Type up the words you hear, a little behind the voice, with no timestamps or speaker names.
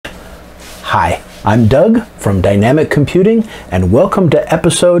Hi, I'm Doug from Dynamic Computing, and welcome to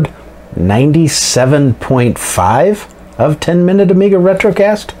episode 97.5 of 10-Minute Amiga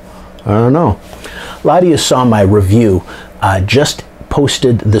Retrocast? I don't know. A lot of you saw my review just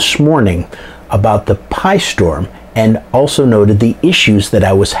posted this morning about the PiStorm, and also noted the issues that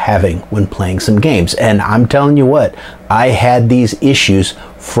I was having when playing some games. And I'm telling you what, I had these issues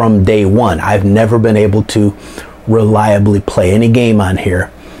from day one. I've never been able to reliably play any game on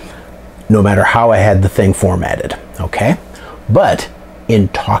here, no matter how I had the thing formatted, okay? But in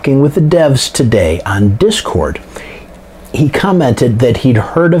talking with the devs today on Discord, he commented that he'd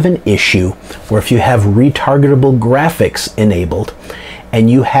heard of an issue where if you have retargetable graphics enabled and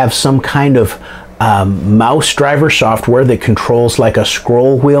you have some kind of mouse driver software that controls like a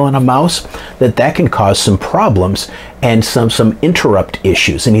scroll wheel on a mouse, that can cause some problems and some interrupt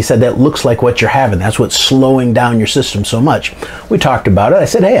issues. And he said that looks like what you're having. That's what's slowing down your system so much. We talked about it. I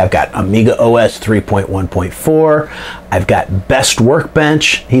said, hey, I've got Amiga OS 3.1.4. I've got Best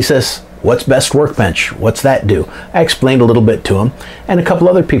Workbench. He says, what's Best Workbench? What's that do? I explained a little bit to him, and a couple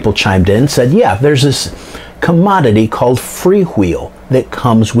other people chimed in and said, yeah, there's this commodity called Freewheel that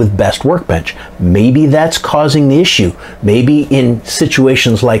comes with Best Workbench. Maybe that's causing the issue. Maybe in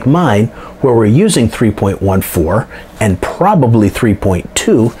situations like mine, where we're using 3.14 and probably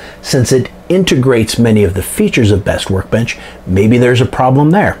 3.2, since it integrates many of the features of Best Workbench, maybe there's a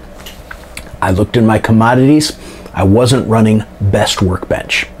problem there. I looked in my commodities. I wasn't running Best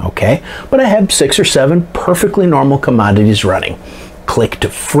Workbench, okay? But I had 6 or 7 perfectly normal commodities running. Click to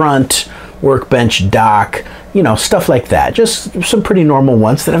front, Workbench dock, you know, stuff like that. Just some pretty normal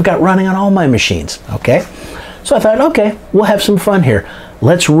ones that I've got running on all my machines, okay? So I thought, okay, we'll have some fun here.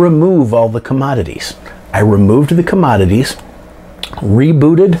 Let's remove all the commodities. I removed the commodities,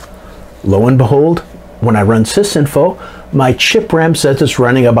 rebooted. Lo and behold, when I run sysinfo, my chip RAM says it's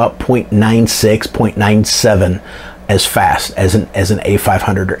running about 0.96, 0.97 as fast as an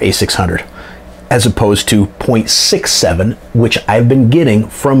A500 or A600. As opposed to 0.67, which I've been getting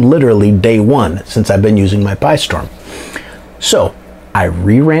from literally day one since I've been using my PiStorm. So I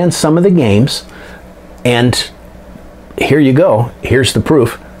reran some of the games, and here you go. Here's the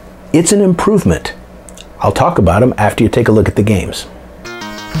proof. It's an improvement. I'll talk about them after you take a look at the games.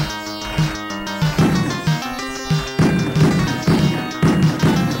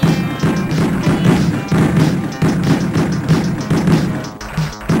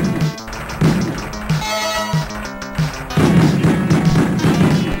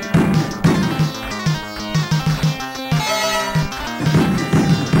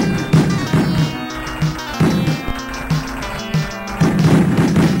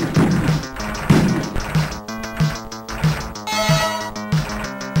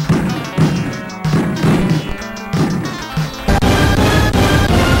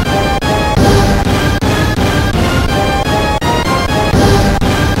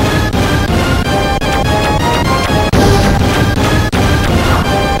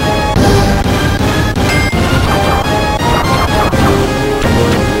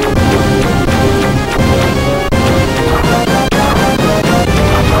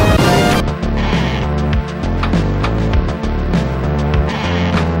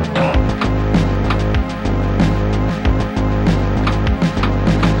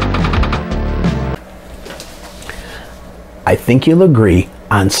 I think you'll agree,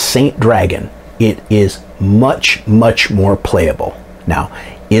 on Saint Dragon, it is much, much more playable. Now,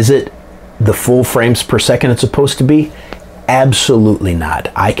 is it the full frames per second it's supposed to be? Absolutely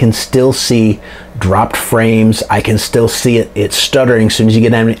not. I can still see dropped frames. I can still see it stuttering as soon as you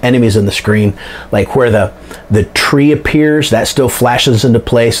get enemies on the screen. Like where the tree appears, that still flashes into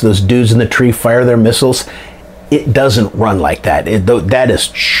place. Those dudes in the tree fire their missiles. It doesn't run like that. That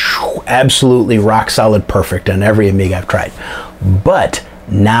is absolutely rock solid perfect on every Amiga I've tried. But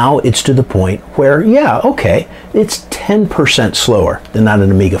now it's to the point where, yeah, okay, it's 10% slower than on an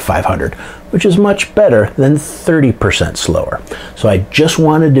Amiga 500, which is much better than 30% slower. So I just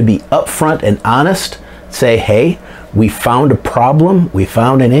wanted to be upfront and honest, say, hey, we found a problem, we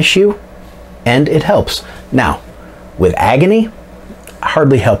found an issue, and it helps. Now, with Agony,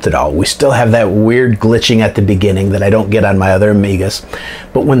 hardly helped at all. We still have that weird glitching at the beginning that I don't get on my other Amigas.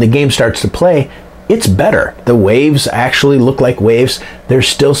 But when the game starts to play, it's better. The waves actually look like waves. There's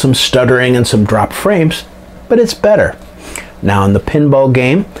still some stuttering and some dropped frames, but it's better. Now in the pinball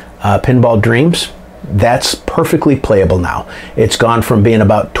game, Pinball Dreams, that's perfectly playable now. It's gone from being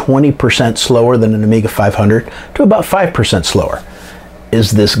about 20% slower than an Amiga 500 to about 5% slower. Is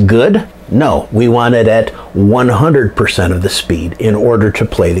this good? No, we want it at 100% of the speed in order to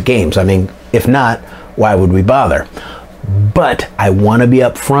play the games. I mean, if not, why would we bother? But I want to be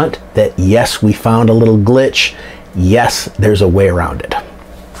upfront that yes, we found a little glitch. Yes, there's a way around it.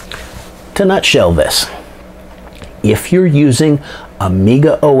 To nutshell this, if you're using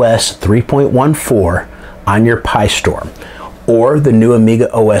Amiga OS 3.14 on your PiStorm or the new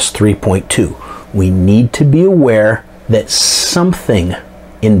Amiga OS 3.2, we need to be aware that something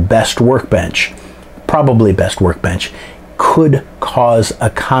in Best Workbench, probably Best Workbench, could cause a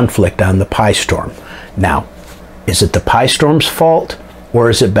conflict on the PiStorm. Now, is it the PiStorm's fault or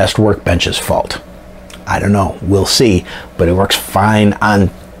is it Best Workbench's fault? I don't know, we'll see, but it works fine on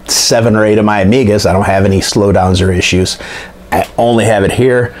 7 or 8 of my Amigas. I don't have any slowdowns or issues. I only have it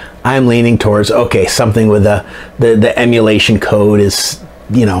here. I'm leaning towards, okay, something with the emulation code is,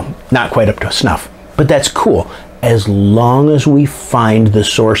 you know, not quite up to snuff. But that's cool. As long as we find the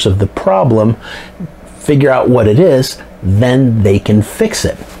source of the problem, figure out what it is, then they can fix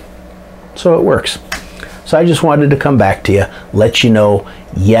it. So it works. So I just wanted to come back to you, let you know,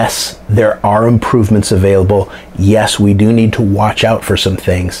 yes, there are improvements available. Yes, we do need to watch out for some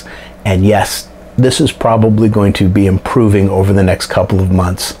things. And yes, this is probably going to be improving over the next couple of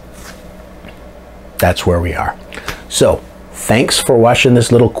months. That's where we are. So thanks for watching this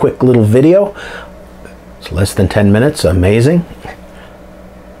quick little video. It's less than 10 minutes, amazing.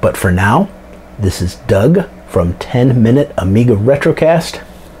 But for now, this is Doug from 10 Minute Amiga Retrocast,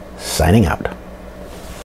 signing out.